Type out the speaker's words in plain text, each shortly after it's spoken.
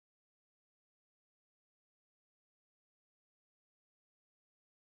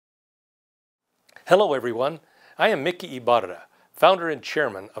Hello everyone, I am Mickey Ibarra, founder and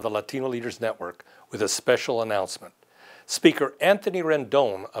chairman of the Latino Leaders Network, with a special announcement. Speaker Anthony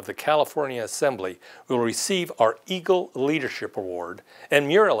Rendon of the California Assembly will receive our Eagle Leadership Award, and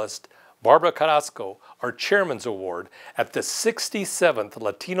muralist Barbara Carrasco our Chairman's Award at the 67th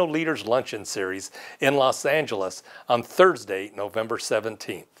Latino Leaders Luncheon Series in Los Angeles on Thursday, November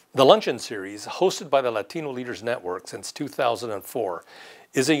 17th. The Luncheon Series, hosted by the Latino Leaders Network since 2004,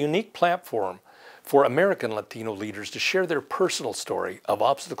 is a unique platform for American Latino leaders to share their personal story of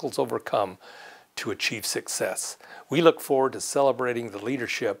obstacles overcome to achieve success. We look forward to celebrating the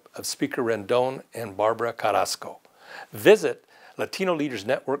leadership of Speaker Rendon and Barbara Carrasco. Visit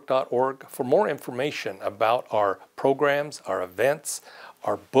LatinoLeadersNetwork.org for more information about our programs, our events,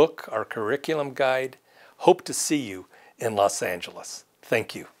 our book, our curriculum guide. Hope to see you in Los Angeles.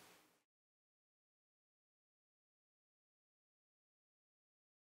 Thank you.